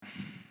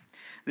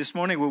This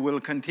morning we will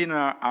continue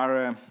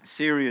our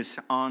series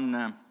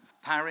on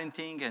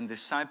parenting and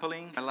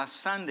discipling. Last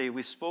Sunday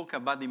we spoke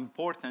about the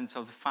importance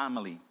of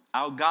family,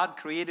 how God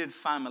created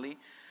family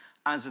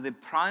as the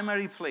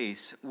primary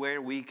place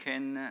where we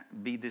can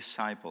be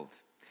discipled.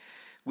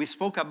 We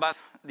spoke about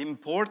the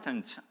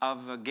importance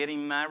of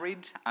getting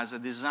married as a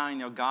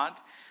design of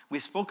God. We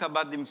spoke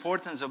about the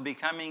importance of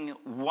becoming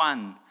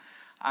one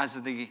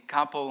as the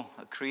couple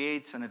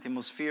creates an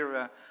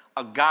atmosphere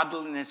of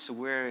godliness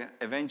where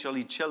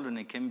eventually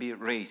children can be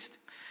raised.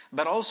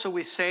 But also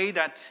we say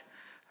that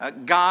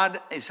God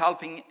is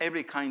helping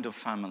every kind of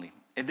family.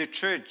 And the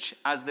church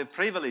has the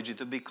privilege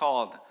to be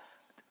called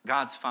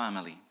God's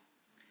family.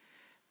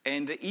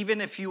 And even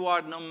if you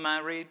are not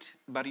married,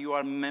 but you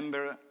are a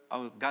member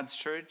of God's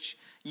church,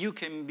 you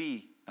can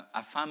be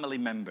a family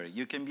member.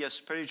 You can be a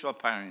spiritual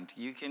parent.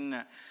 You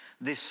can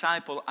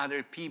disciple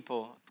other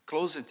people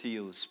closer to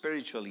you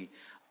spiritually.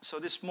 So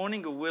this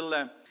morning we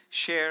will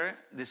share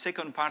the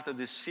second part of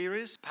this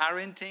series,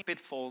 Parenting,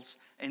 Pitfalls,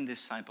 and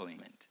Discipling.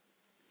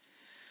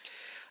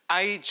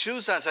 I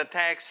choose as a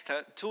text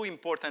two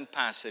important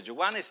passages.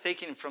 One is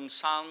taken from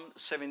Psalm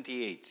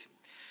 78.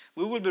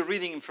 We will be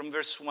reading from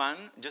verse 1,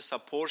 just a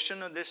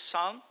portion of this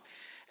psalm.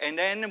 And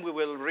then we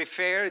will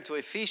refer to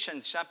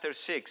Ephesians chapter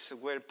 6,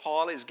 where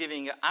Paul is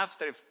giving,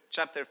 after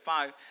chapter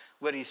 5,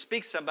 where he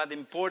speaks about the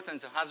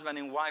importance of husband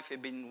and wife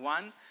being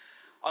one,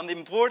 on the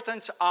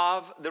importance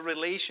of the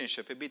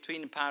relationship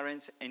between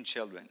parents and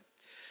children.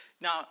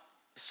 Now,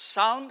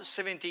 Psalm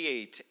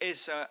 78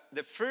 is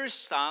the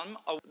first psalm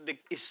of the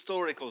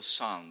historical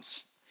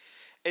psalms.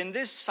 And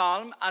this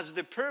psalm has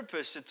the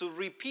purpose to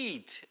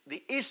repeat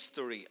the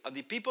history of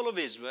the people of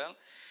Israel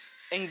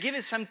and give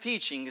it some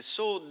teaching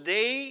so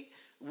they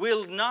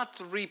will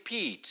not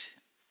repeat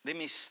the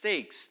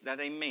mistakes that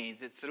they made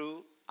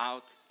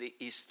throughout the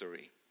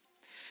history.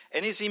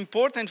 And it's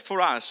important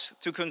for us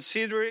to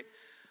consider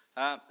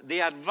the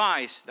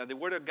advice that the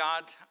Word of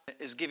God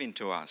is giving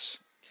to us.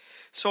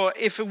 So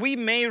if we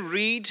may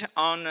read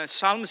on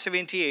Psalm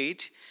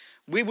 78,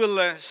 we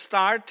will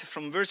start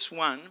from verse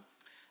 1.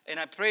 And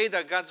I pray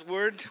that God's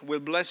Word will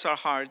bless our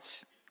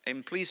hearts.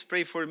 And please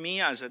pray for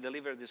me as I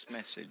deliver this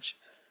message.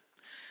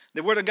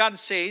 The Word of God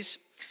says,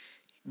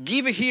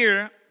 "Give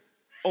ear,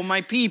 O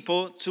my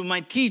people, to my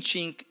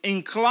teaching.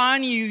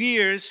 Incline your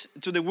ears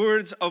to the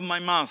words of my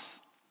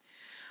mouth.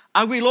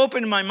 I will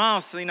open my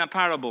mouth in a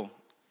parable.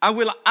 I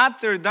will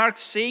utter dark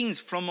sayings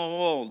from of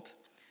old,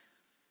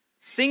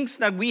 things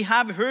that we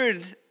have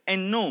heard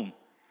and known."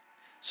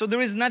 So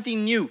there is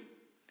nothing new.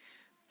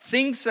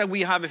 Things that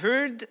we have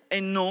heard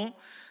and know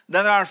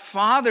that our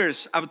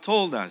fathers have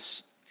told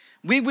us.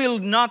 We will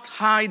not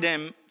hide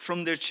them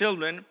from their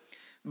children,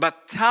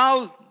 but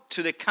tell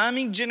to the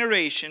coming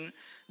generation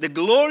the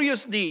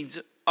glorious deeds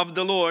of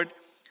the Lord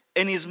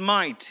and His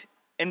might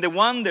and the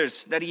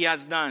wonders that He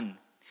has done.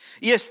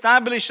 He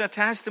established a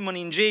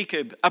testimony in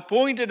Jacob,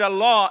 appointed a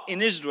law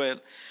in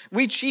Israel,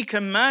 which He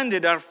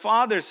commanded our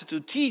fathers to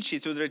teach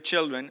it to their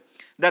children,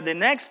 that the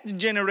next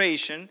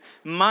generation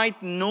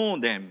might know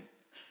them.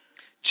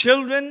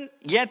 Children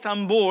yet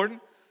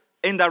unborn,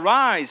 and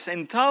arise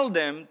and tell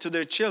them to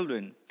their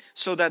children,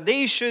 so that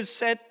they should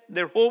set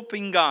their hope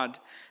in God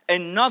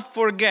and not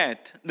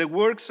forget the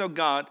works of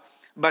God,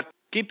 but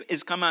keep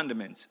His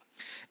commandments.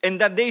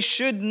 And that they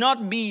should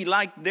not be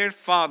like their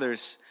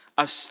fathers,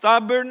 a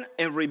stubborn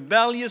and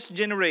rebellious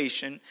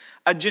generation,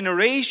 a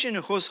generation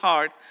whose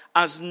heart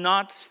was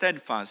not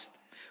steadfast,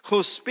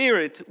 whose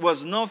spirit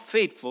was not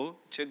faithful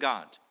to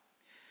God.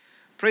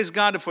 Praise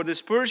God for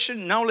this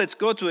portion. Now let's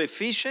go to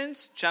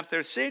Ephesians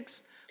chapter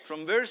 6,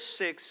 from verse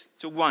 6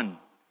 to 1.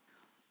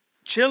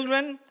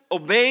 "Children,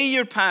 obey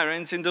your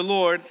parents in the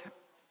Lord,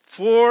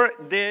 for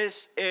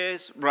this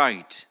is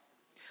right.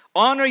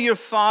 Honor your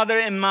father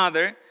and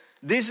mother.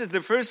 This is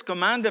the first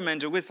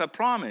commandment with a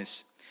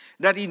promise,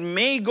 that it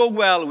may go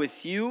well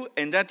with you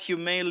and that you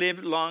may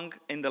live long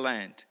in the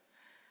land."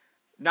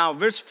 Now,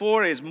 verse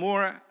 4 is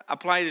more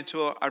applied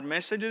to our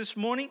message this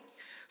morning.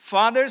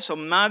 "Fathers or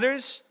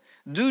mothers,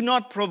 do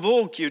not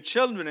provoke your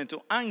children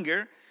into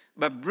anger,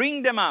 but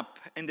bring them up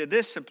in the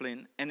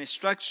discipline and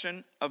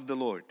instruction of the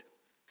Lord."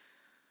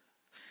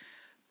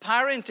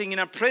 Parenting in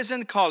our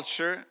present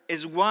culture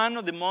is one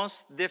of the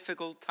most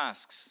difficult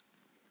tasks.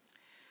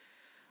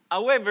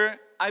 However,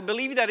 I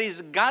believe that it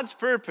is God's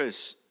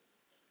purpose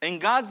and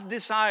God's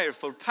desire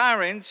for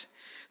parents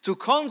to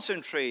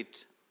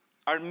concentrate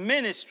our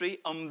ministry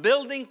on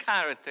building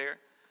character,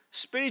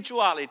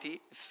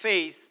 spirituality,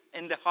 faith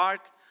in the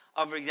heart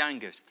of our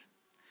youngest,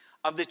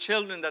 of the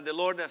children that the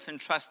Lord has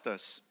entrusted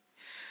us.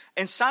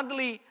 And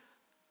sadly,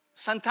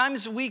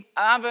 sometimes we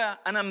have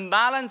an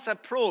unbalanced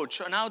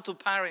approach on how to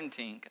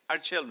parenting our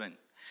children.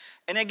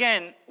 And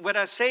again, when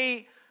I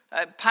say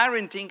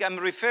parenting, I'm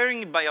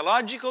referring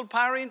biological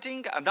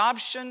parenting,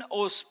 adoption,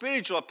 or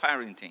spiritual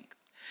parenting.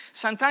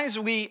 Sometimes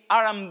we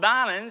are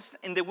unbalanced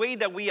in the way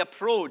that we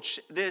approach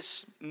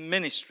this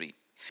ministry.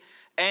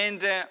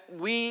 And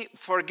we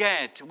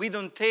forget, we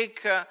don't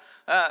take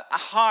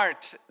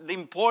heart the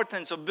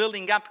importance of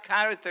building up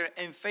character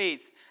and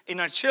faith in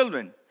our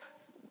children.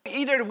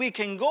 Either we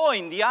can go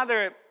in the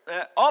other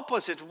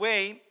opposite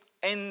way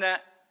and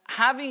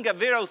having a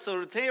very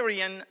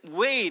authoritarian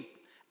way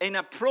and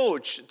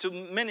approach to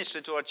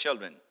minister to our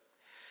children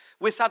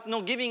without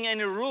not giving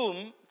any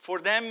room for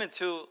them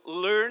to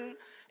learn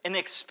and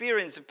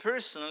experience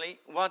personally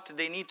what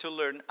they need to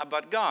learn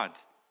about God.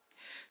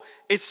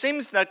 It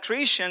seems that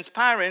Christians,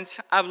 parents,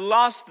 have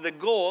lost the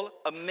goal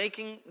of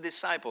making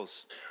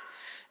disciples.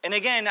 And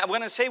again, I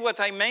want to say what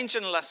I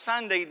mentioned last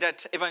Sunday,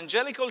 that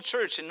evangelical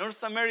church in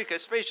North America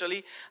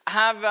especially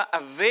have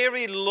a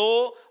very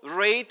low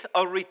rate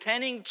of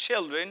retaining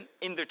children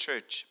in the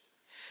church.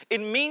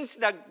 It means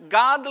that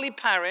godly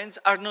parents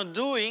are not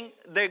doing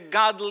their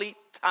godly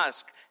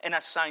task and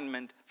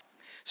assignment.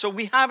 So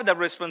we have that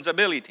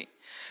responsibility.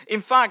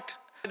 In fact,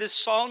 the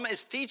psalm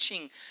is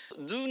teaching,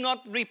 do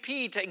not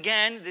repeat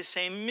again the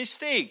same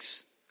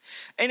mistakes.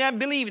 And I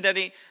believe that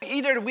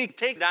either we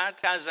take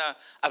that as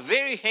a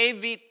very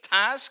heavy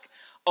task,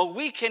 or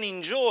we can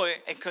enjoy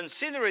and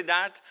consider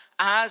that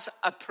as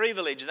a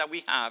privilege that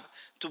we have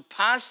to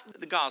pass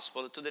the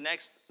gospel to the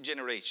next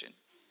generation.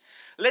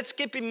 Let's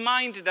keep in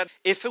mind that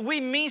if we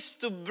miss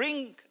to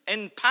bring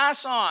and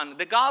pass on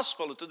the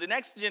gospel to the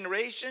next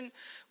generation,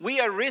 we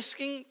are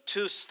risking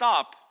to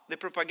stop the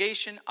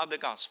propagation of the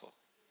gospel.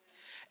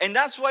 And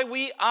that's why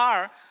we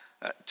are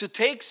to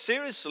take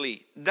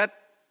seriously that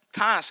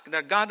task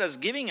that God has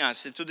given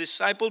us to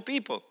disciple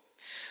people.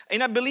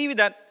 And I believe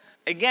that,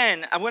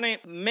 again, I want to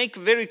make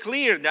very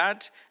clear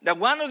that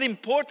one of the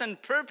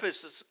important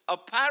purposes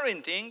of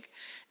parenting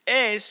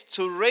is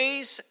to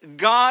raise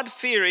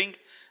God-fearing,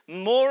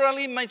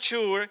 morally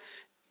mature,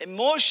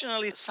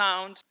 emotionally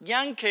sound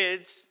young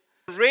kids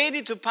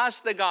ready to pass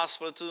the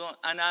gospel to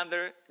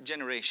another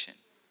generation.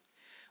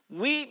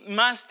 We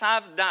must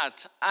have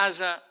that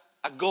as a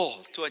goal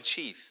to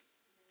achieve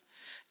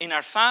in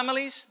our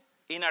families,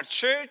 in our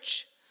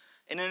church,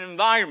 in an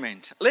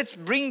environment. Let's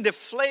bring the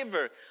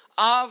flavor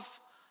of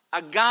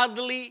a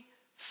godly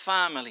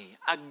family,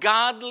 a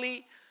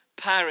godly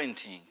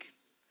parenting.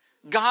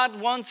 God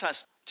wants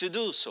us to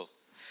do so.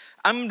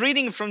 I'm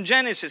reading from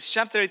Genesis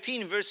chapter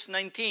 18, verse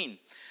 19.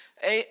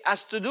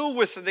 Has to do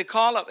with the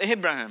call of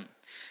Abraham.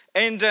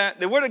 And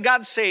the word of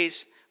God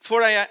says,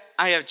 for I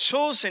have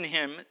chosen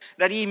him,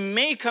 that he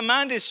may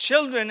command his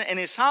children and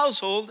his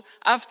household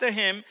after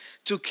him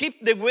to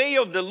keep the way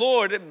of the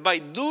Lord by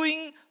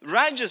doing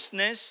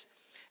righteousness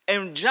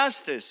and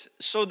justice,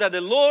 so that the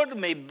Lord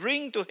may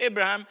bring to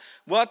Abraham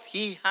what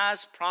he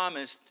has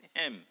promised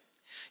him.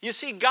 You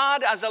see,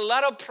 God has a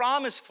lot of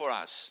promise for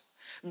us.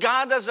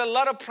 God has a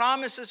lot of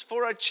promises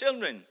for our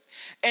children.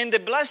 And the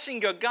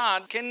blessing of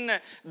God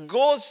can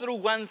go through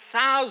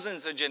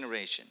 1,000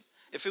 generation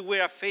if we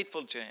are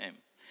faithful to him.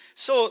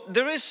 So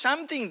there is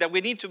something that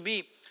we need to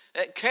be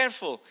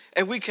careful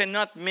and we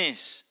cannot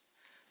miss.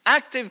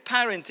 Active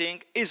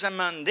parenting is a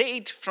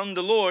mandate from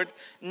the Lord,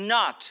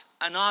 not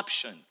an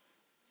option.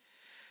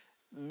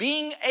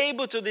 Being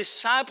able to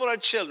disciple our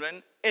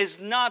children is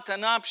not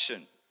an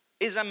option.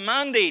 It's a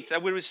mandate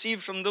that we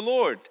receive from the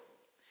Lord.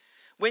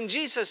 When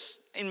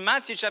Jesus in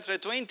Matthew chapter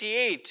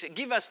 28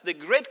 give us the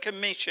Great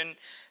Commission,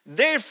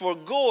 therefore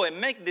go and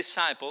make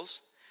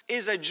disciples,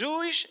 is a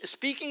Jewish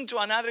speaking to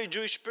another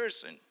Jewish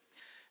person.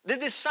 The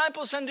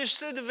disciples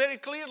understood very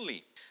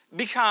clearly,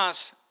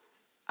 because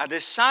a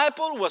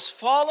disciple was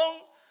following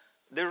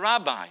the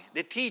rabbi,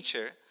 the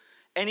teacher,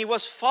 and he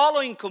was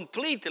following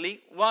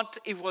completely what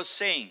he was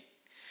saying.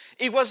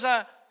 It was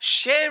a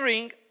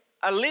sharing,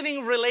 a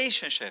living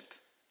relationship.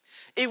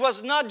 It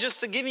was not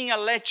just giving a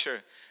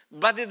lecture,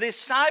 but the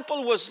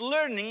disciple was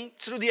learning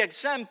through the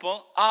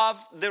example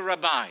of the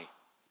rabbi.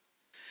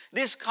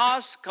 This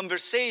caused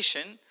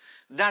conversation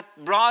that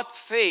brought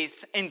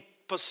faith and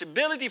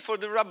possibility for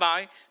the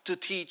rabbi to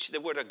teach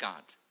the Word of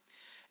God.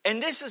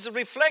 And this is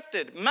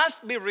reflected,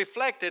 must be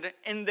reflected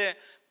in the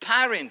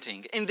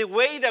parenting, in the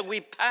way that we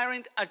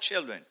parent our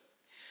children.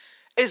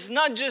 It's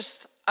not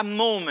just a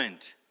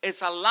moment,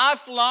 it's a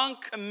lifelong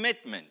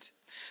commitment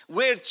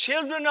where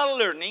children are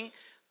learning,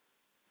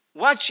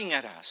 watching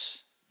at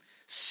us,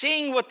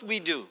 seeing what we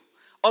do,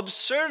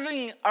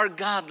 observing our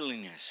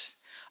godliness,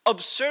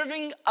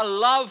 observing a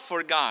love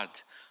for God.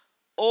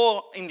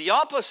 Or in the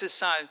opposite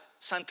side,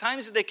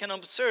 sometimes they can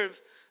observe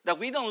that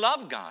we don't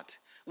love God.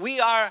 We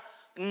are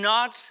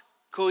not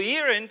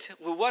coherent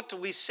with what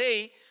we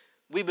say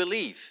we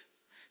believe.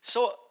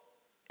 So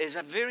it's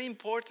a very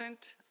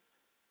important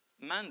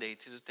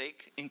mandate to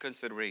take in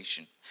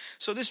consideration.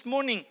 So this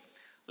morning,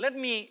 let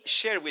me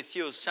share with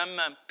you some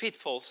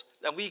pitfalls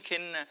that we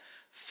can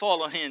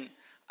follow in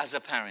as a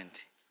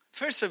parent.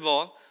 First of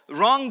all,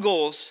 wrong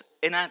goals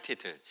and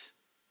attitudes.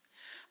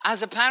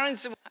 As a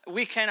parent,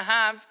 we can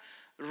have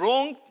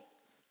wrong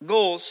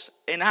goals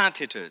and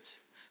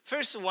attitudes.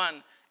 First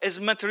one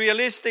is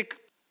materialistic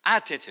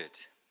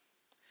attitude.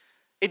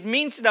 It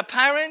means that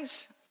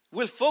parents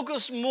will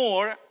focus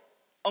more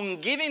on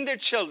giving their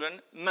children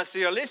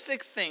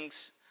materialistic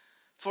things,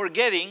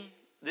 forgetting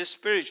the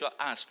spiritual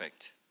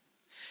aspect.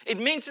 It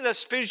means that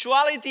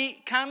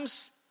spirituality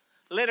comes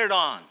later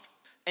on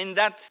in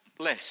that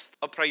list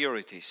of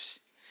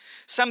priorities.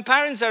 Some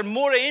parents are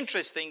more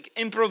interested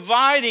in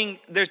providing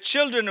their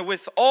children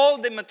with all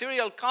the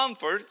material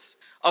comforts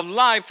of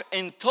life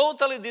and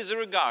totally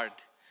disregard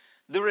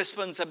the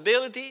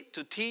responsibility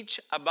to teach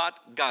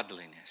about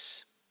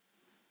godliness.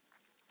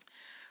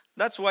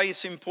 That's why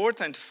it's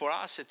important for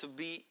us to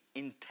be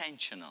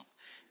intentional.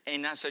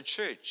 And as a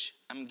church,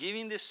 I'm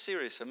giving this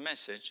series a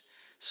message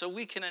so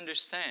we can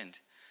understand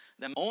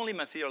that only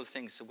material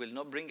things will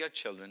not bring our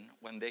children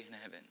when they're in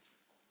heaven.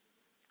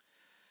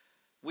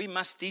 We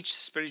must teach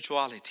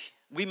spirituality.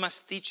 We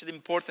must teach the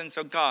importance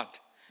of God.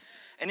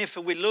 And if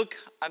we look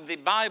at the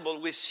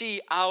Bible, we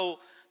see how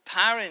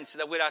parents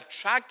that were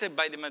attracted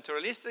by the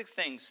materialistic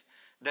things,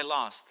 they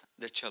lost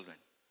their children.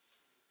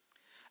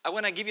 I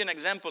want to give you an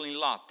example in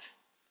Lot.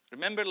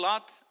 Remember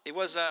Lot? He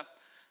was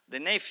the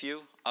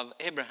nephew of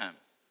Abraham.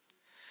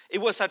 He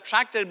was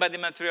attracted by the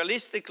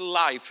materialistic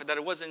life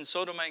that was in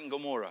Sodom and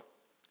Gomorrah.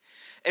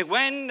 And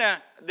when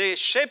the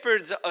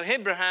shepherds of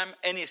Abraham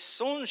and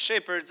his own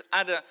shepherds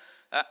had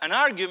an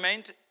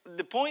argument,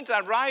 the point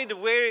arrived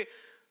where it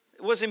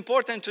was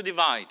important to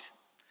divide.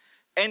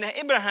 And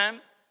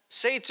Abraham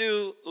said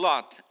to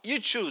Lot, you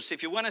choose.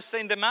 If you want to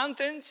stay in the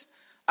mountains,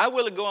 I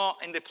will go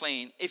in the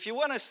plain. If you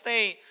want to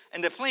stay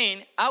in the plain,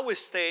 I will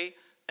stay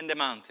in the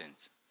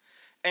mountains.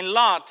 And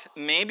Lot,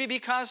 maybe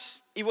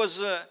because he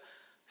was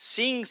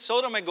seeing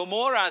Sodom and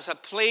Gomorrah as a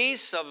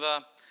place of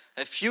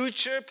a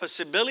future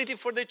possibility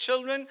for the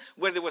children,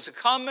 where there was a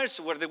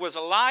commerce, where there was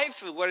a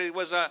life, where there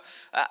was a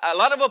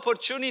lot of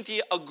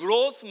opportunity of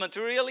growth,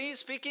 materially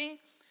speaking,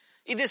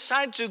 he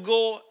decided to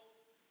go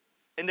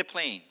in the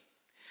plain.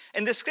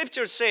 And the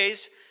scripture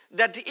says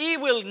that he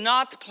will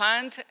not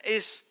plant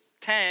his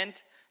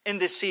tent in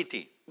the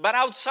city, but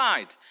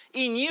outside.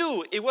 He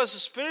knew it was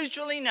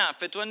spiritual enough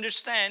to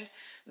understand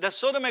that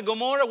Sodom and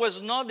Gomorrah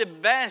was not the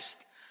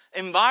best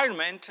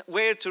environment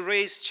where to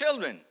raise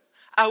children.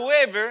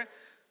 However,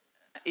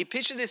 he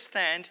pitched his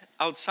tent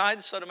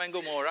outside Sodom and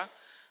Gomorrah,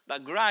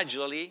 but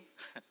gradually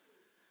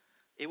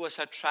he was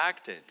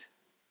attracted.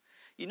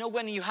 You know,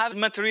 when you have a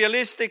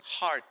materialistic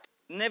heart,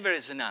 never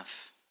is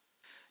enough.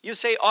 You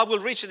say, I will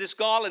reach this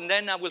goal and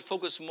then I will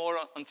focus more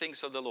on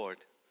things of the Lord.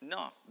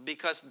 No,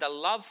 because the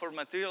love for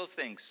material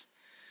things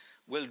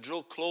will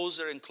draw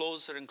closer and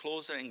closer and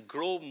closer and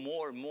grow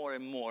more and more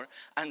and more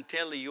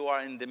until you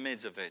are in the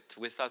midst of it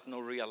without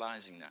not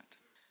realizing that.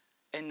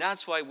 And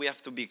that's why we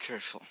have to be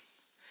careful.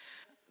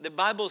 The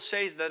Bible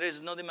says that there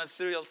is not the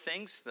material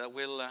things that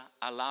will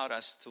allow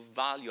us to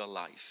value a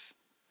life.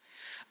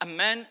 A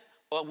man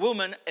or a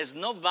woman is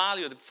not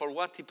valued for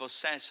what he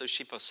possessed or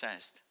she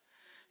possessed.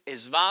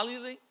 Is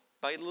valued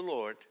by the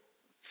Lord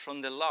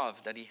from the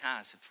love that he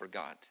has for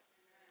God.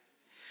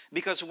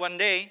 Because one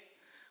day,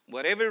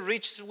 whatever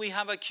riches we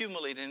have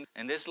accumulated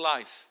in this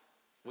life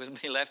will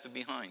be left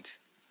behind.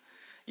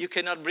 You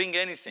cannot bring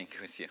anything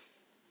with you.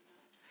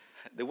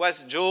 The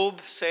wise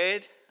Job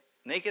said,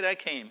 naked I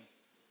came,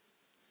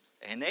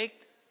 and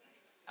naked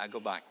I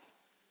go back.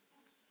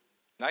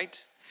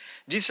 Right?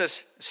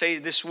 Jesus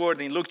says this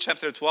word in Luke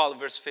chapter 12,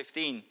 verse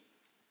 15.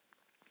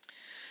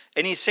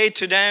 And he said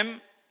to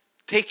them,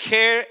 take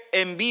care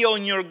and be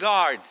on your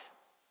guard.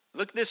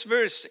 Look this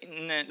verse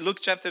in Luke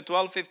chapter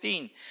 12,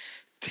 15.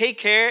 Take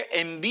care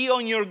and be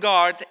on your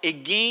guard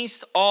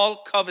against all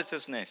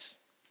covetousness.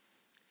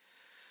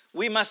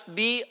 We must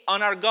be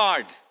on our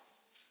guard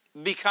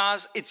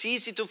because it's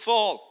easy to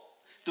fall,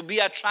 to be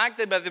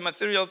attracted by the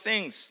material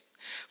things.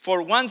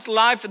 For one's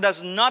life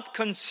does not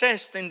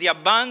consist in the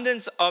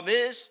abundance of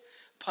his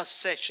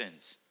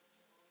possessions.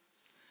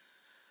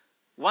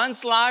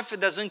 One's life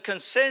doesn't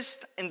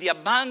consist in the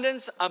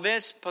abundance of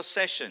his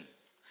possession.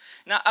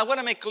 Now, I want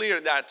to make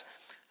clear that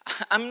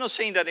I'm not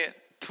saying that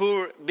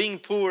being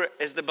poor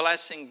is the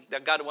blessing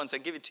that God wants to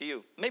give it to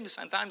you. Maybe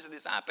sometimes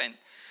this happens.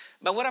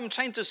 But what I'm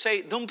trying to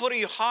say, don't put it in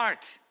your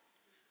heart.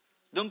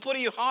 Don't put it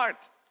in your heart.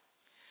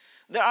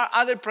 There are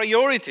other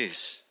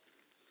priorities.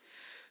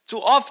 Too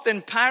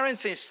often,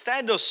 parents,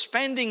 instead of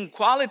spending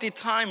quality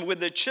time with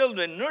their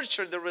children,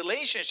 nurture the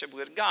relationship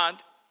with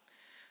God,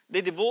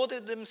 they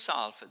devoted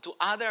themselves to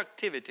other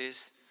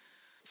activities,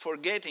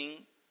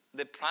 forgetting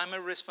the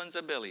primary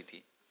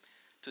responsibility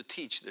to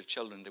teach their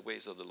children the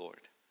ways of the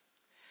Lord.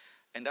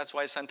 And that's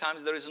why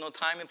sometimes there is no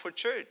time for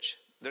church.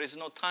 There is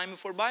no time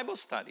for Bible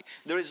study.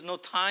 There is no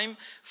time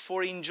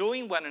for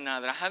enjoying one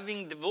another,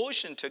 having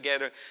devotion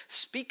together,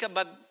 speak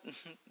about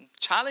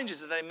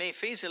challenges that they may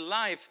face in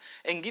life,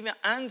 and give an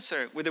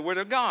answer with the Word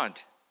of God.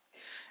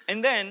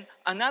 And then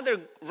another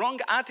wrong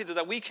attitude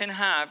that we can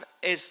have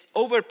is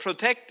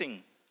overprotecting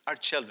our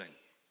children.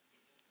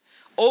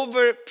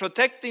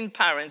 Overprotecting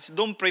parents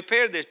don't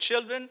prepare their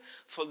children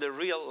for the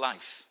real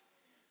life.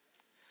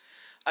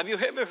 Have you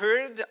ever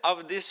heard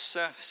of this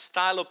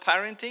style of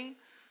parenting?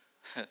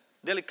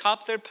 The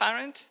helicopter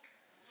parent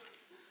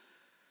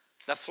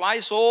that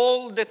flies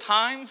all the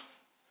time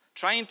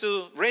trying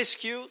to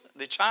rescue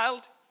the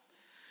child.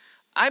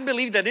 I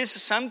believe that this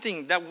is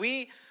something that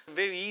we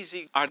very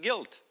easy are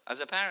guilt as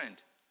a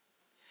parent.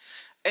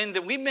 And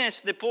we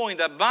miss the point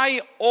that by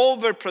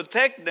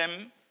overprotect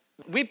them,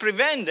 we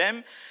prevent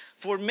them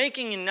for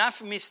making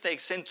enough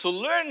mistakes and to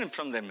learn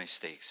from their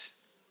mistakes.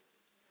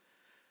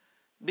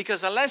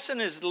 Because a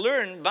lesson is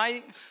learned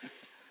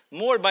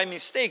more by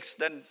mistakes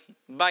than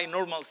by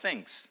normal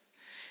things.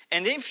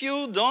 And if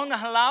you don't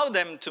allow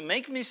them to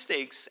make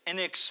mistakes and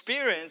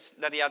experience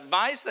that the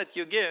advice that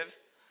you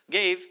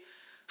gave,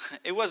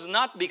 it was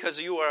not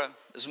because you were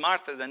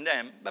smarter than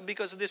them, but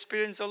because of the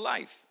experience of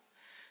life.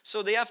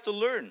 So they have to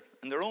learn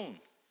on their own.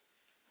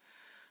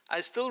 I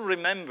still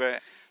remember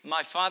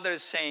my father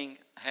saying,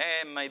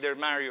 "Hey, my dear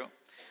Mario,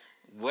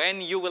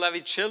 when you will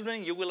have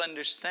children, you will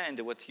understand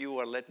what you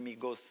are letting me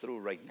go through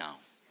right now."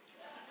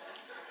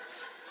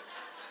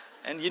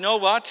 And you know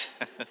what?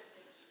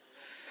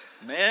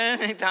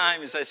 Many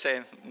times I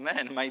say,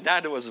 man, my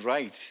dad was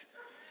right.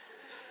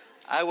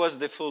 I was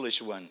the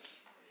foolish one.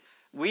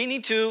 We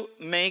need to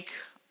make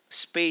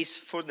space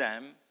for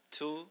them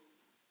to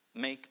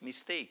make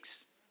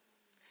mistakes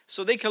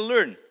so they can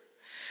learn.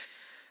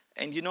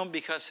 And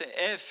because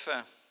if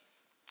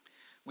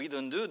we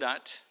don't do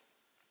that,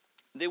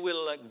 they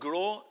will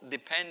grow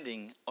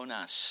depending on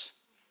us.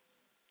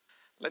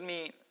 Let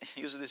me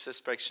use this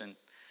expression.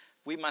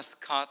 We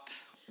must cut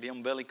the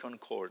umbilical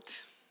cord.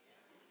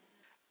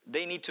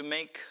 They need to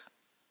make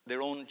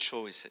their own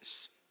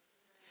choices.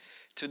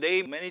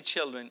 Today, many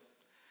children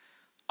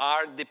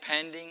are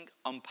depending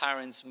on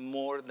parents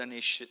more than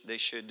they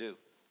should do.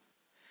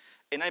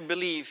 And I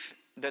believe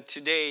that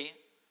today,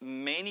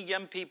 many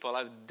young people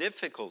have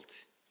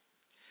difficulty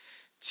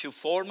to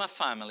form a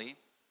family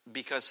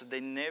because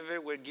they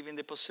never were given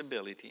the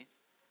possibility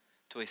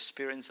to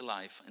experience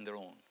life on their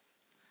own.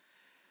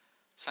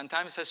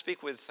 Sometimes I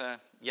speak with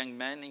young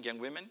men and young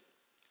women,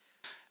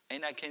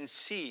 and I can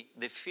see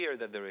the fear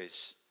that there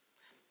is.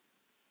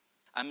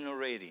 I'm not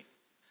ready.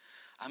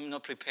 I'm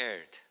not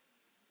prepared.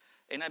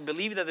 And I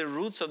believe that the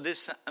roots of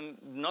this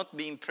not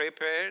being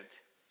prepared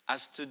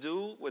has to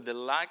do with the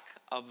lack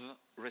of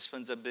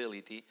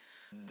responsibility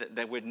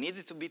that were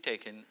needed to be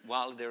taken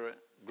while they're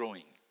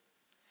growing.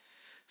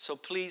 So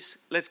please,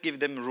 let's give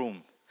them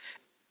room.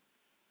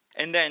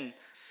 And then,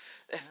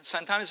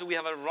 sometimes we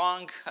have a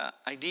wrong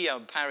idea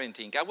of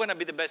parenting. I want to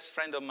be the best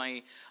friend of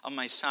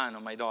my son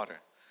or my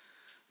daughter.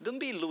 Don't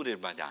be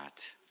eluded by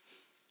that.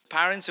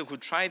 Parents who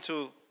try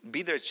to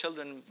be their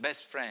children's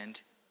best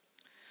friend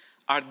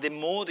are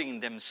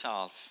demoting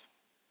themselves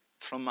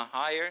from a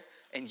higher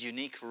and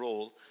unique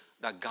role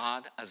that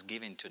God has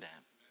given to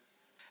them.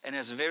 And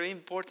it's a very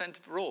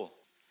important role.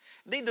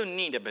 They don't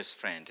need a best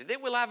friend. They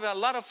will have a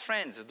lot of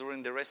friends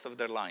during the rest of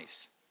their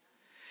lives.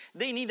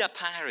 They need a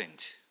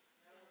parent.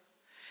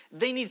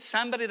 They need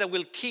somebody that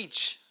will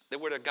teach the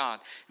Word of God.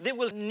 They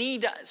will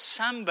need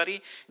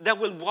somebody that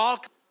will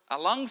walk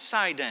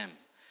alongside them,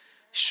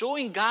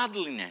 showing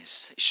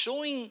godliness,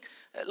 showing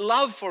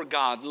love for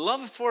God,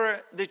 love for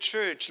the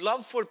church,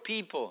 love for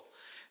people.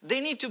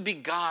 They need to be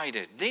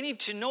guided. They need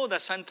to know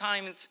that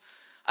sometimes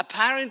a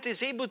parent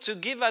is able to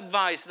give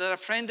advice that a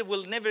friend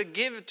will never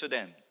give to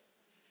them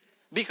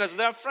because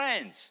they're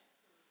friends.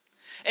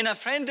 And a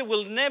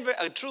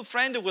true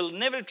friend will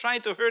never try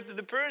to hurt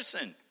the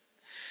person.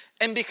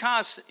 And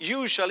because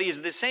usually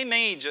it's the same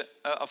age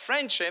of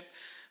friendship,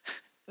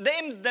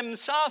 they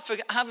themselves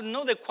have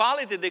not the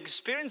quality, the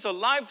experience of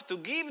life to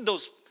give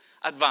those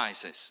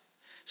advices.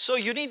 So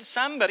you need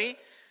somebody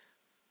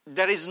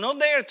that is not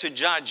there to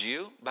judge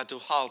you, but to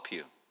help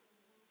you.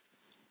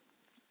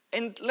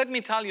 And let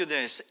me tell you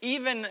this,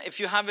 even if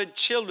you have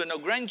children or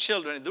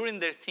grandchildren during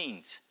their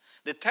teens,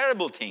 the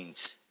terrible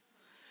teens,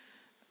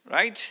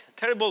 right?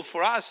 Terrible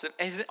for us,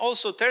 and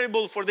also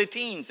terrible for the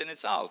teens in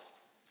itself.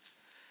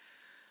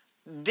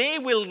 They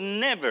will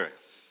never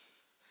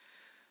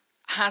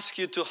ask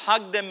you to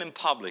hug them in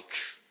public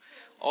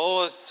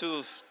or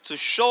to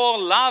show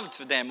love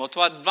to them or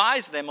to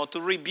advise them or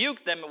to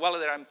rebuke them while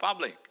they're in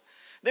public.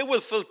 They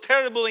will feel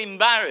terribly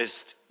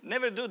embarrassed.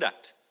 Never do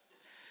that.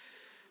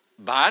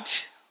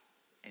 But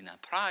in a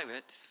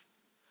private,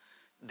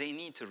 they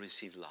need to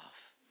receive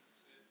love.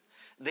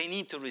 They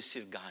need to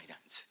receive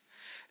guidance.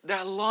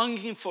 They're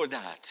longing for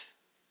that.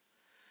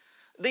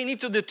 They need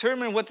to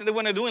determine what they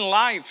want to do in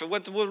life,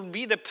 what will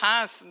be the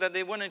path that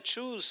they want to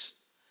choose.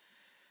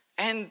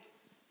 And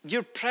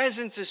your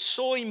presence is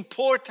so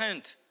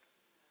important.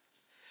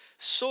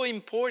 So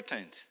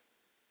important.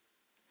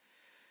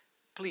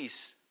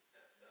 Please,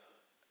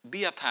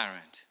 be a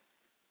parent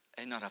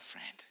and not a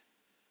friend.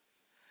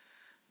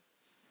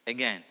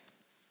 Again,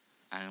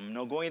 I'm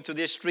not going to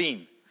the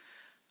extreme.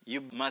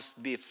 You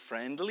must be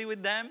friendly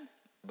with them,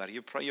 but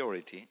your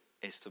priority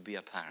is to be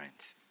a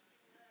parent.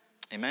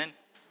 Amen?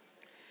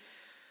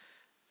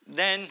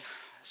 Then,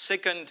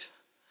 second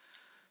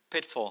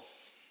pitfall.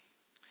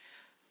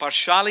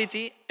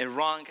 Partiality and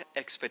wrong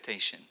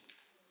expectation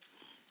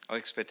or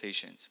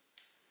expectations.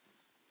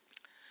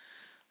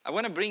 I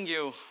want to bring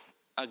you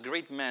a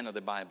great man of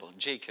the Bible,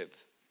 Jacob.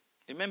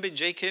 Remember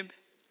Jacob?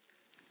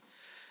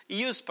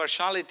 He used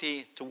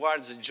partiality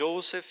towards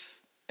Joseph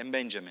and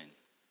Benjamin.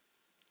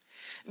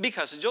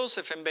 Because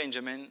Joseph and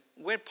Benjamin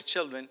were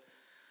children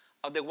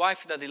of the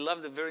wife that he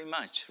loved very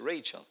much,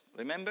 Rachel.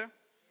 Remember?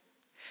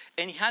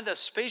 And he had a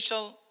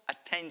special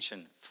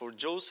attention for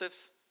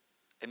Joseph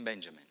and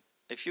Benjamin.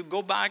 If you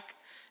go back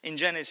in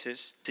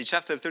Genesis, to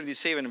chapter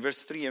 37,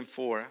 verse 3 and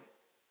 4,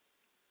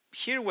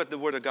 hear what the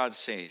Word of God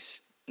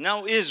says.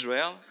 Now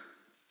Israel,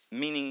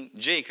 meaning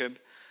Jacob,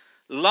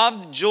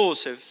 loved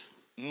Joseph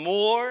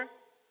more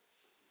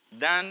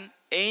than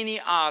any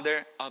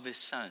other of his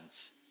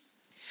sons,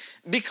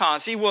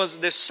 because he was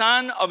the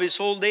son of his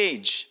old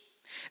age,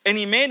 and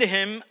he made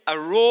him a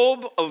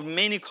robe of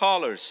many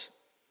colors.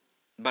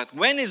 But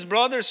when his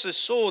brothers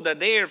saw that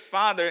their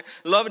father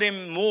loved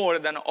him more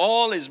than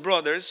all his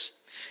brothers,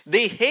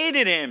 they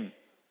hated him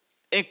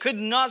and could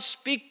not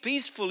speak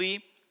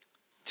peacefully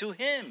to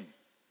him.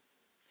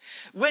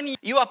 When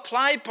you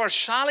apply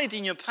partiality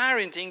in your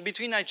parenting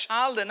between a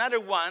child and another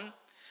one,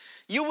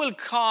 you will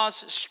cause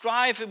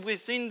strife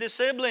within the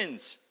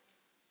siblings.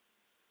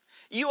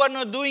 You are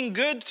not doing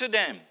good to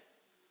them.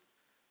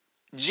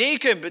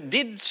 Jacob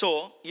did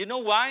so. You know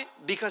why?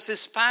 Because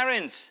his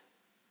parents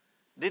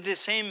did the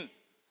same.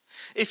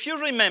 If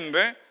you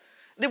remember,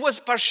 there was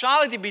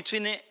partiality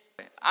between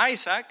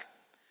Isaac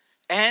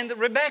and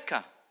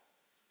Rebekah.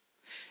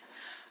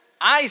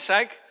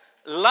 Isaac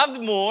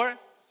loved more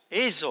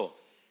Esau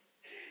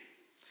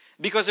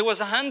because he was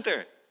a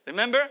hunter,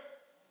 remember?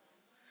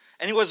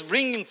 And he was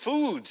bringing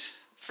food,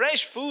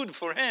 fresh food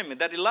for him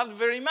that he loved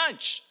very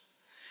much.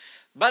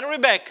 But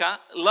Rebekah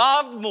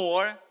loved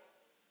more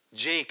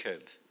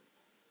Jacob.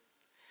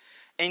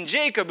 And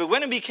Jacob,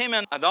 when he became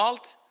an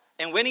adult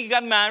and when he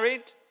got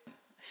married,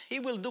 he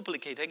will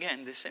duplicate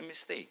again the same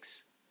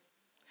mistakes.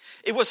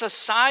 It was a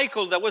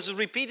cycle that was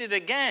repeated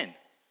again.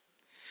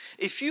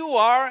 If you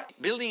are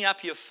building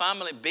up your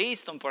family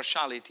based on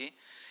partiality,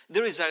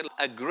 there is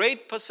a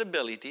great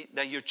possibility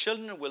that your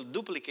children will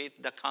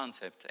duplicate the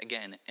concept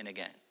again and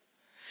again.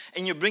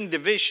 And you bring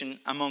division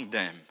among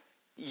them.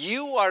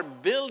 You are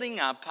building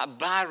up a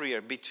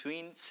barrier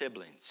between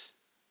siblings.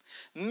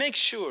 Make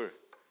sure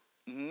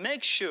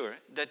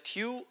that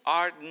you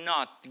are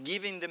not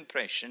giving the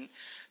impression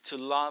to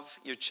love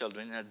your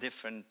children in a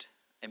different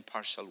and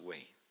partial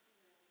way.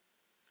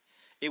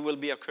 It will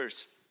be a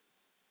curse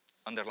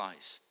on their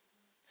lives.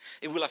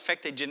 It will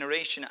affect a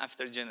generation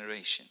after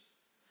generation.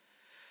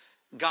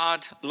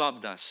 God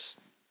loved us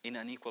in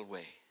an equal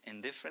way,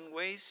 in different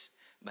ways,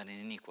 but in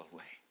an equal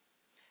way.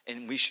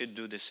 And we should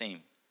do the same.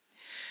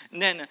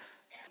 And then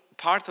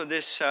part of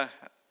this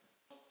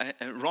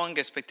wrong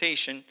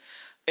expectation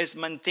is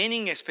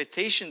maintaining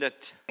expectation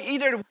that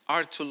either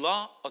are too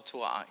low or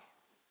too high.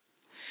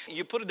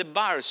 You put the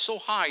bar so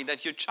high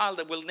that your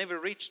child will never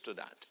reach to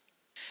that.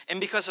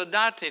 And because of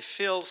that, it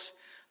feels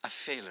a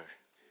failure.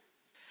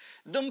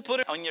 Don't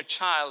put on your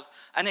child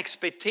an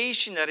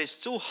expectation that is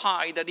too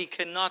high that he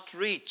cannot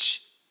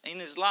reach in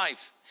his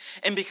life.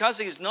 And because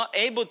he is not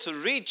able to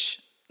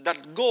reach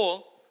that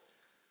goal,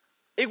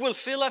 it will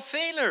feel a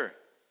failure.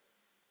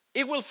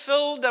 It will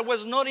feel that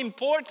was not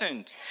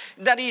important,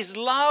 that he is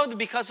loved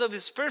because of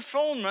his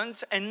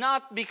performance and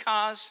not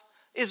because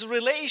his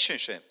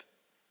relationship.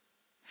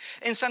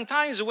 And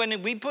sometimes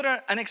when we put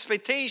an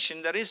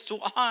expectation that is too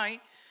high,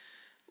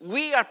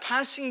 we are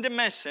passing the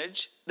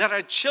message that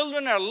our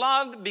children are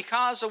loved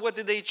because of what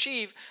they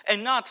achieve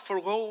and not for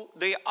who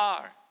they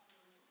are.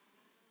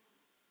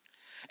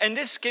 And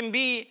this can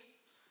be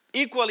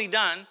equally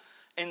done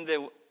in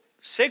the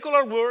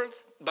secular world,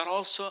 but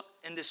also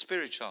in the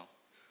spiritual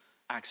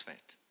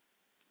aspect.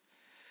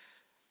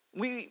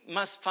 We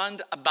must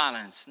find a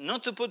balance,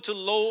 not to put too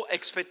low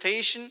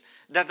expectation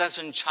that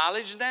doesn't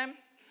challenge them,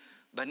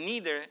 but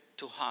neither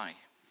too high,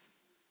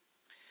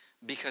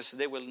 because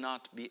they will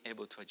not be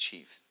able to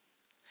achieve.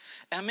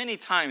 And many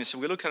times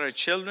we look at our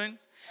children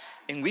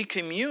and we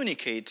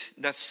communicate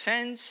that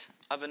sense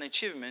of an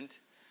achievement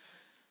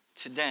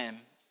to them,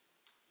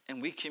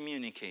 and we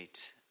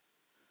communicate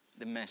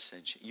the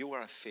message, you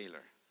are a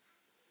failure.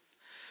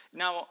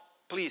 Now,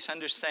 please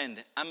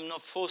understand, I'm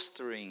not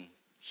fostering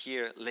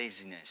here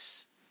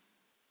laziness.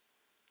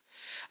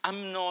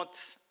 I'm not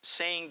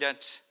saying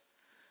that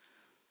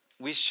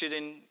we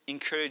shouldn't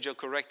encourage or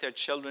correct our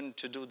children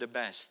to do the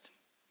best.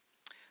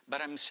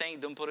 But I'm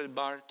saying don't put a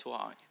bar too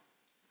high.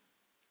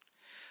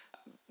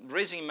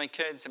 Raising my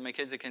kids, and my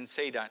kids can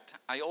say that,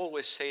 I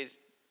always say,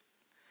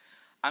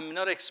 I'm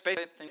not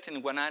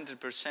expecting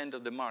 100%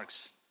 of the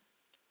marks.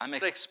 I'm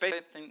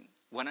expecting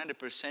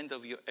 100%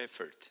 of your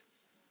effort.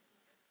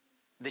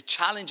 The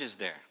challenge is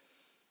there,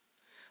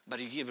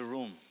 but you give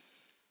room.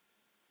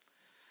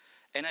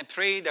 And I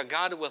pray that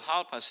God will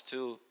help us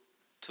to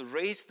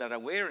raise that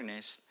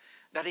awareness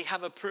that they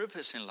have a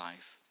purpose in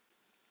life.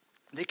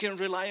 They can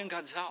rely on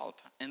God's help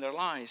in their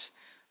lives.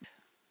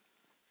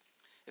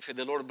 If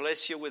the Lord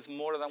bless you with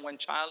more than one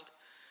child,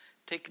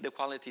 take the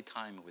quality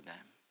time with them.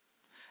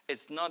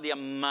 It's not the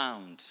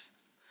amount,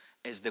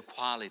 it's the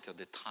quality of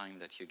the time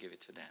that you give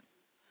it to them.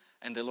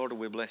 And the Lord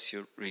will bless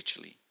you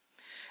richly.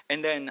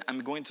 And then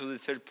I'm going to the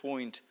third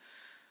point,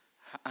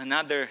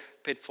 another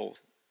pitfall,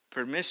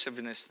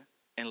 permissiveness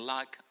and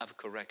lack of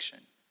correction.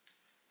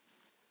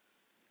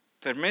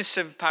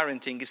 Permissive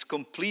parenting is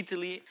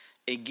completely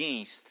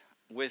against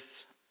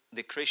with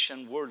the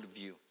Christian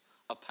worldview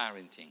of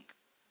parenting.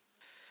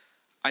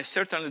 I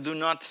certainly do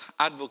not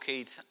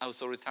advocate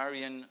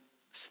authoritarian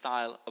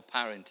style of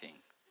parenting.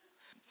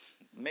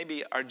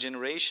 Maybe our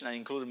generation, I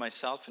include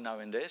myself now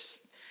in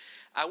this,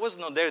 I was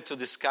not there to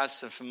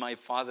discuss if my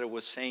father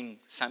was saying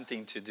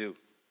something to do.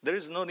 There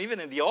is not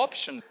even the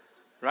option,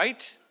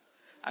 right?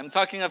 I'm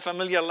talking a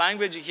familiar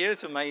language here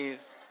to my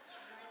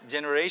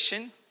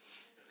generation.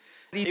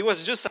 It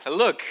was just a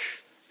look.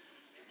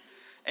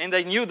 And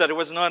I knew that it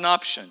was not an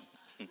option.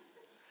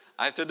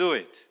 I have to do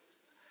it.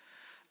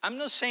 I'm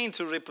not saying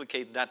to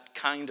replicate that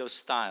kind of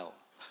style.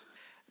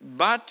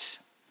 But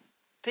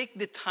take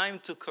the time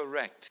to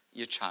correct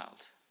your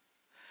child.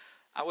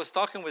 I was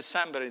talking with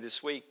somebody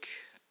this week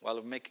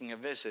while making a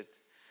visit.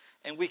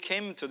 And we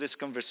came to this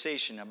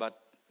conversation about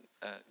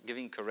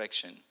giving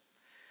correction.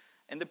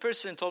 And the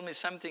person told me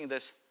something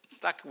that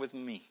stuck with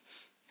me.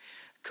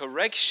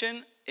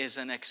 Correction is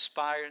an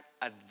expired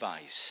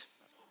advice.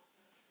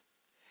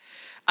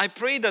 I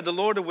pray that the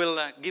Lord will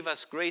give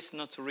us grace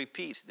not to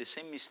repeat the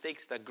same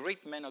mistakes that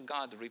great men of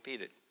God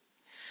repeated.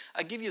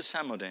 I give you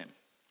some of them.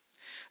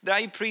 The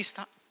high priest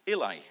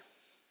Eli.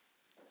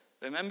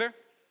 Remember?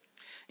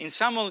 In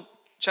Samuel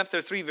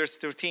chapter 3 verse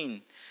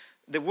 13,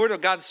 the word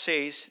of God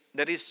says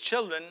that his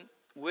children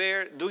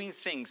were doing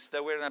things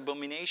that were an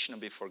abomination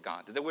before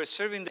God. They were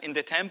serving in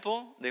the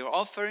temple, they were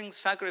offering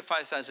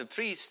sacrifice as a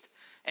priest,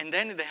 and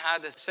then they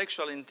had a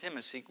sexual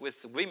intimacy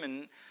with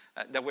women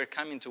that were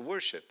coming to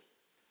worship.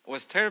 It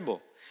was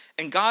terrible.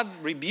 And God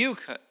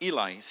rebuked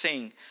Eli,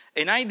 saying,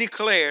 "And I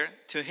declare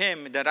to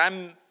him that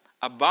I'm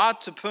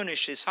about to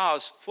punish his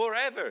house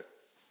forever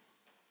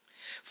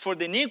for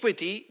the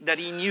iniquity that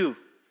he knew,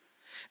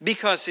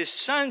 because his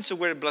sons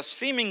were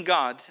blaspheming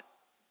God,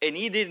 and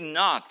he did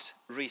not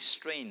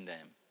restrain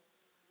them."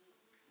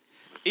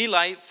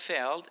 Eli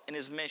failed in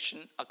his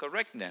mission of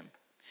correcting them.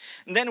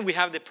 And then we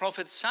have the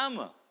prophet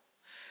Samuel.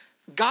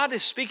 God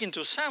is speaking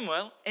to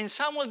Samuel, and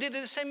Samuel did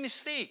the same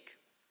mistake.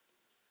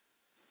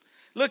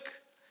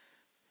 Look,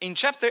 in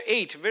chapter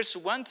 8, verse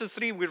 1 to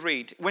 3, we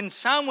read, "When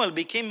Samuel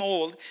became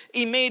old,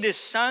 he made his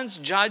sons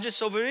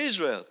judges over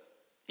Israel."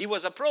 He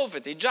was a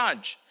prophet, a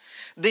judge.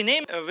 The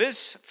name of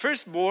his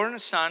firstborn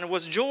son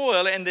was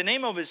Joel, and the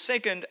name of his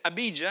second,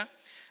 Abijah.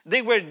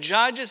 They were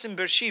judges in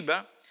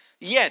Beersheba.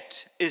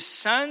 Yet his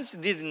sons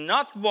did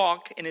not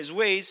walk in his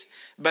ways,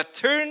 but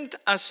turned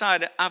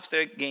aside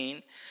after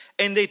gain,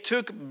 and they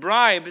took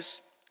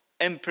bribes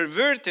and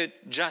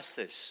perverted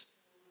justice.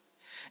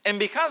 And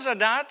because of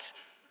that,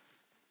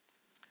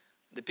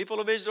 the people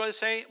of Israel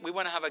say, "We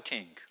want to have a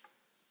king."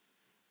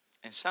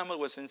 And Samuel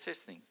was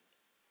insisting.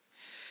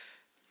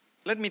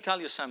 Let me tell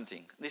you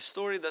something. This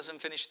story doesn't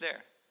finish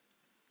there.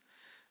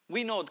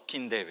 We know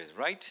King David,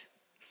 right?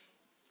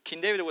 King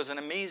David was an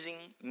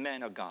amazing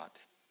man of God.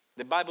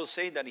 The Bible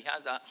says that he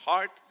has a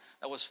heart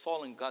that was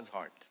following God's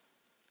heart.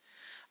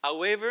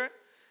 However,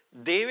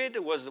 David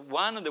was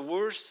one of the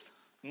worst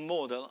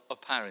model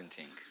of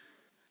parenting.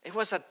 It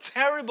was a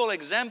terrible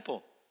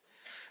example.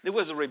 There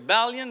was a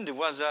rebellion. There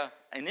was an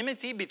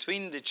enmity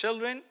between the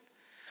children.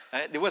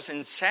 There was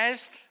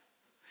incest.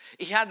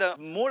 He had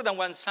more than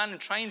one son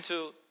trying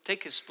to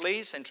take his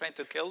place and trying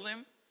to kill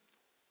him.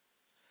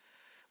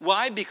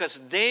 Why? Because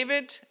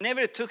David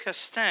never took a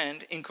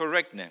stand in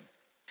correcting them.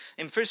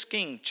 In 1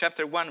 Kings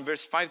chapter 1,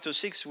 verse 5 to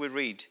 6, we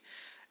read,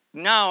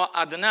 "Now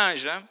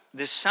Adonijah,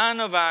 the son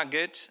of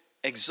Haggith,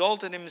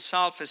 exalted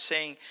himself as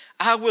saying,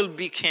 'I will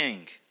be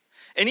king.'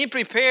 And he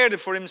prepared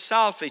for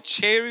himself a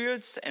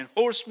chariots and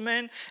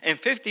horsemen and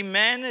 50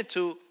 men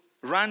to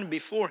run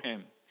before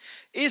him.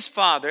 His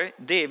father,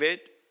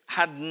 David,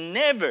 had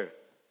never,"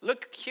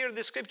 look here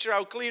the scripture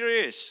how clear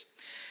it is.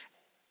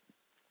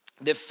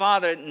 The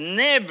father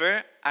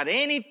never at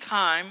any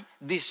time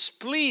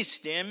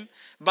displeased him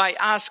by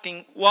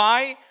asking,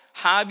 "Why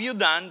have you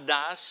done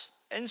thus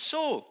and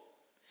so?"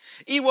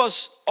 He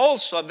was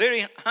also a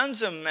very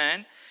handsome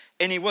man,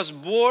 and he was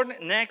born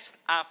next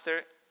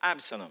after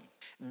Absalom.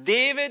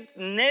 David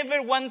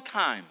never one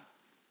time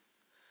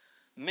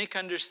make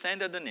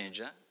understand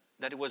Adonijah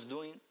that he was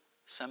doing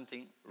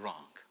something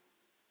wrong.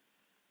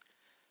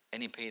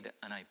 And he paid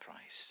an high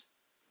price.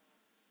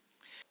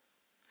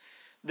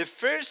 The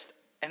first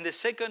and the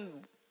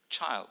second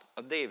child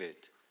of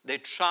David, they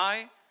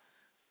try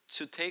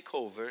to take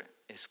over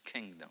his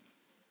kingdom.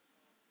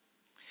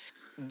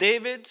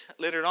 David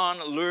later on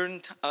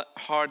learned a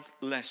hard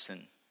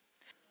lesson.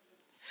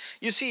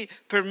 You see,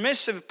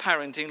 permissive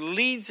parenting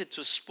leads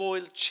to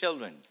spoiled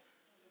children.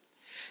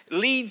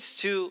 Leads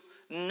to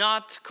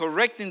not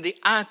correcting the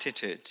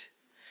attitude.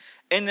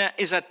 And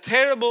is a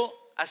terrible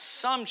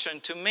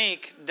assumption to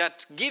make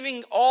that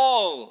giving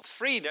all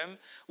freedom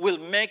will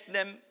make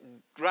them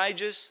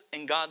righteous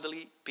and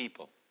godly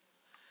people.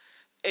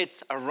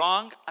 It's a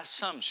wrong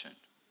assumption.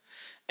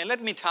 And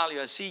let me tell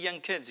you, I see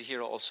young kids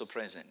here also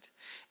present.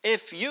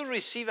 If you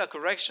receive a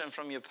correction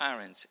from your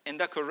parents, and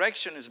that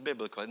correction is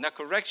biblical, and that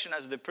correction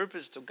has the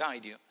purpose to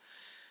guide you,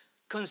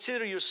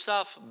 consider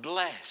yourself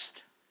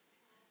blessed.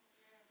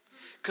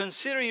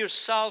 Consider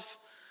yourself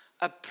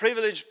a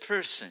privileged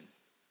person,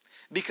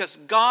 because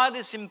God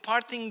is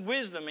imparting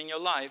wisdom in your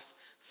life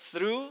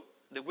through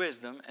the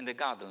wisdom and the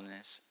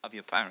godliness of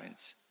your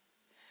parents.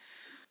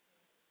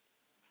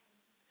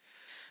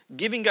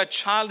 Giving a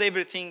child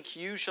everything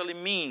usually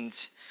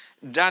means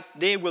that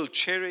they will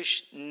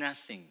cherish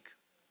nothing.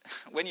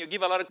 When you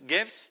give a lot of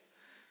gifts,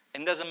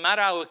 it doesn't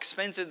matter how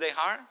expensive they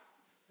are,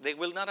 they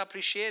will not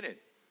appreciate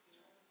it.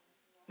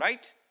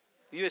 Right?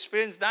 Do you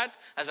experience that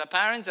as a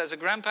parents, as a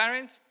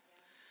grandparents?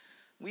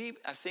 I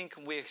think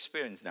we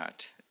experience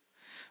that.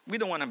 We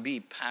don't want to be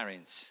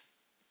parents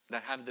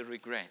that have the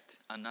regret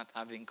of not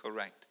having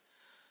correct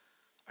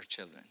our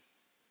children.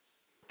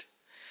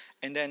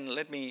 And then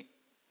let me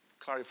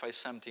clarify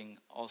something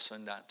also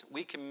in that.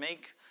 We can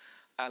make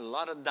a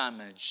lot of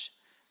damage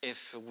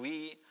if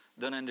we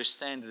don't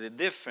understand the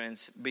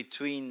difference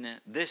between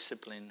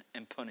discipline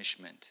and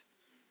punishment.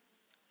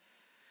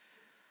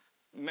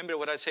 Remember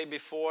what I said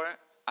before?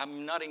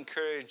 I'm not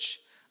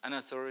encouraging an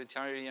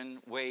authoritarian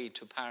way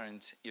to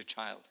parent your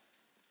child.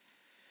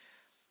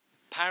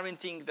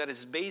 Parenting that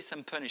is based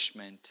on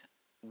punishment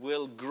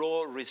will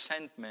grow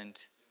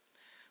resentment,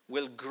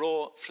 will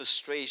grow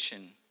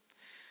frustration,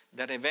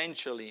 that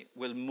eventually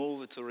will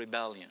move to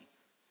rebellion.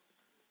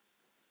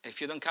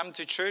 If you don't come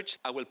to church,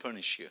 I will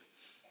punish you.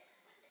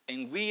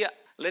 And we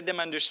let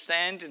them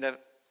understand that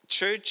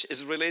church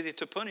is related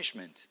to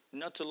punishment,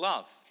 not to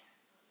love.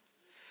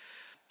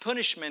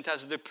 Punishment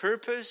has the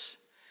purpose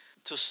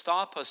to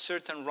stop a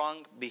certain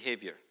wrong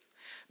behavior.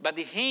 But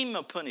the aim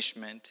of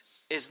punishment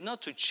is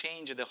not to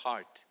change the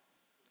heart.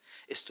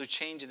 It's to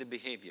change the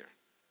behavior.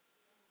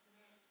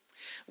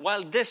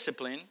 While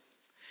discipline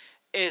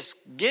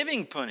is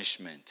giving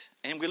punishment,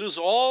 and we lose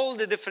all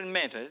the different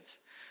methods,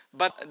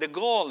 but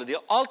the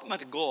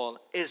ultimate goal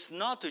is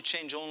not to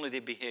change only the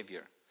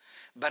behavior,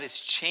 but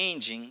it's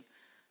changing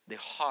the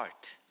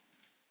heart.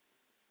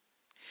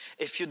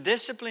 If you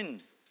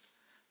discipline,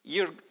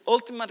 your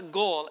ultimate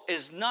goal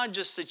is not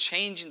just to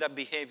change that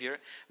behavior,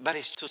 but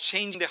it's to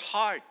change the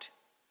heart.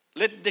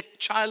 Let the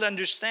child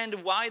understand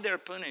why they're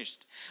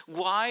punished,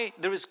 why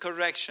there is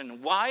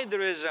correction, why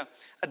there is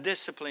a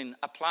discipline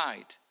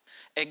applied.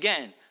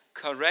 Again,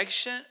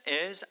 correction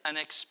is an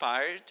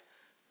expired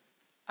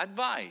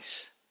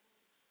advice.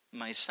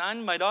 My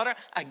son, my daughter,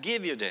 I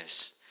give you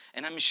this.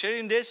 And I'm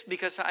sharing this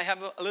because I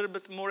have a little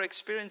bit more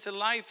experience in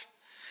life.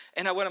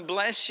 And I want to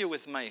bless you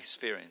with my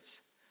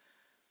experience.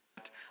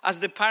 As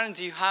the parent,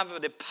 you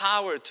have the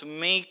power to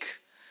make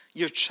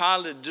your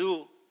child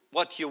do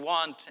what you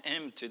want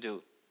him to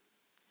do.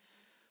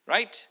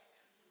 Right?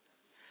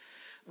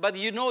 But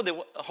you know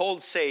the whole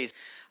says,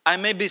 I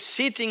may be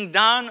sitting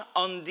down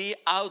on the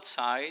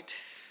outside,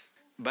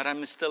 but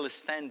I'm still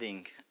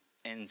standing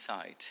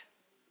inside.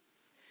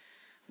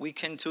 We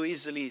can too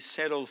easily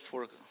settle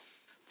for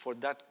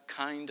that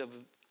kind of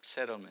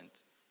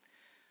settlement.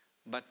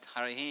 But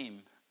our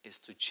aim is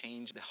to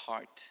change the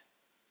heart.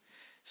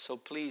 So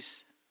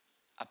please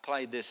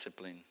apply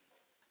discipline,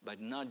 but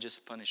not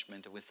just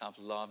punishment, without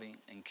loving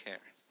and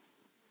care.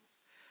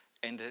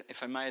 And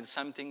if I might add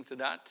something to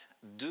that,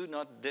 do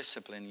not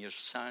discipline your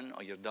son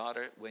or your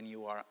daughter when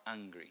you are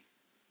angry.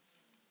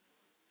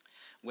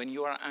 When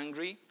you are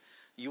angry,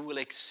 you will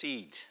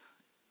exceed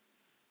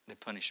the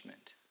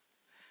punishment.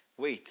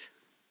 Wait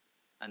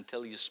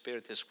until your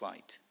spirit is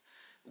quiet.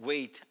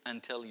 Wait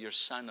until your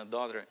son or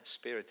daughter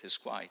spirit is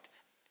quiet.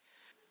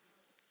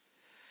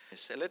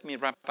 So let me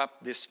wrap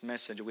up this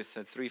message with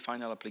 3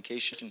 final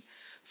applications.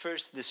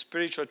 First, the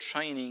spiritual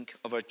training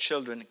of our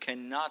children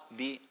cannot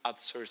be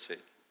outsourced.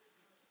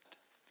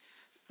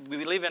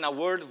 We live in a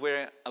world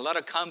where a lot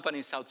of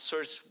companies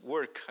outsource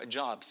work,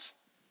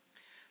 jobs.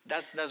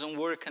 That doesn't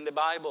work in the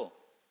Bible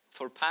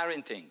for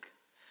parenting.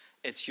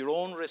 It's your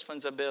own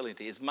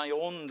responsibility. It's my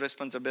own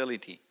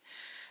responsibility.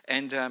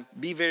 And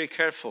be very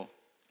careful.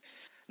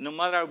 No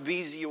matter how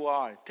busy you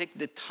are, take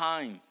the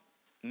time.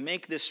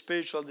 Make the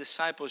spiritual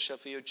discipleship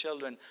for your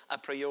children a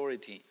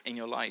priority in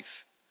your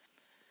life.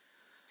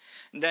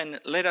 Then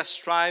let us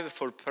strive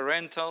for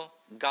parental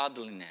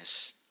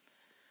godliness.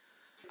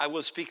 I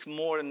will speak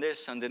more on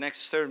this on the next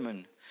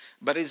sermon,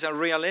 but it's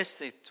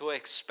unrealistic to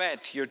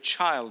expect your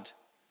child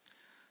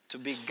to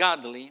be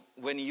godly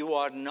when you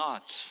are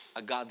not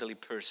a godly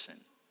person.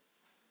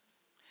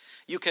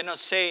 You cannot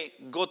say,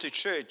 go to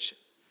church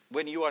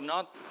when you are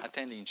not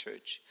attending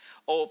church,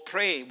 or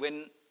pray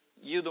when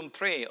you don't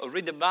pray, or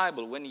read the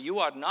Bible when you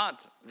are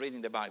not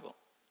reading the Bible.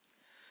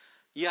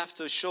 You have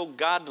to show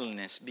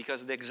godliness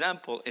because the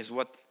example is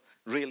what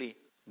really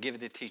gives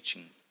the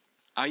teaching.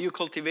 Are you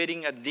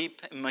cultivating a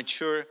deep and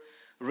mature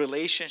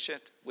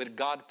relationship with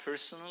God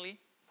personally?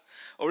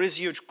 Or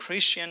is your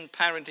Christian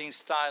parenting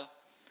style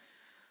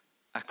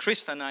a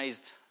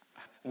Christianized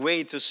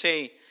way to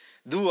say,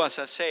 do as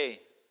I say,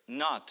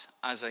 not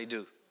as I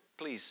do?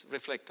 Please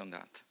reflect on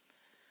that.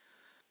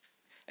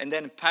 And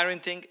then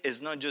parenting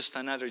is not just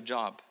another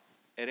job.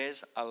 It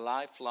is a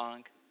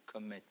lifelong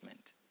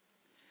commitment.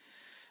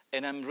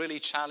 And I'm really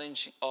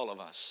challenging all of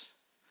us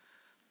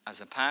as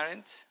a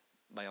parent,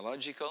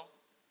 biological,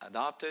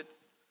 adopted,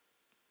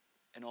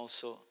 and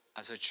also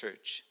as a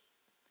church.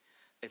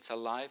 It's a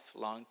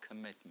lifelong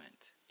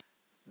commitment.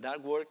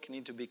 That work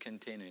needs to be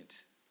continued.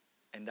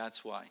 And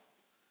that's why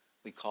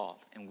we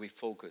call and we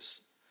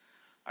focus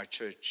our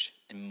church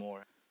in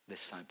more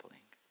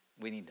discipling.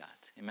 We need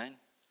that. Amen?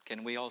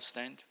 Can we all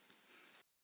stand?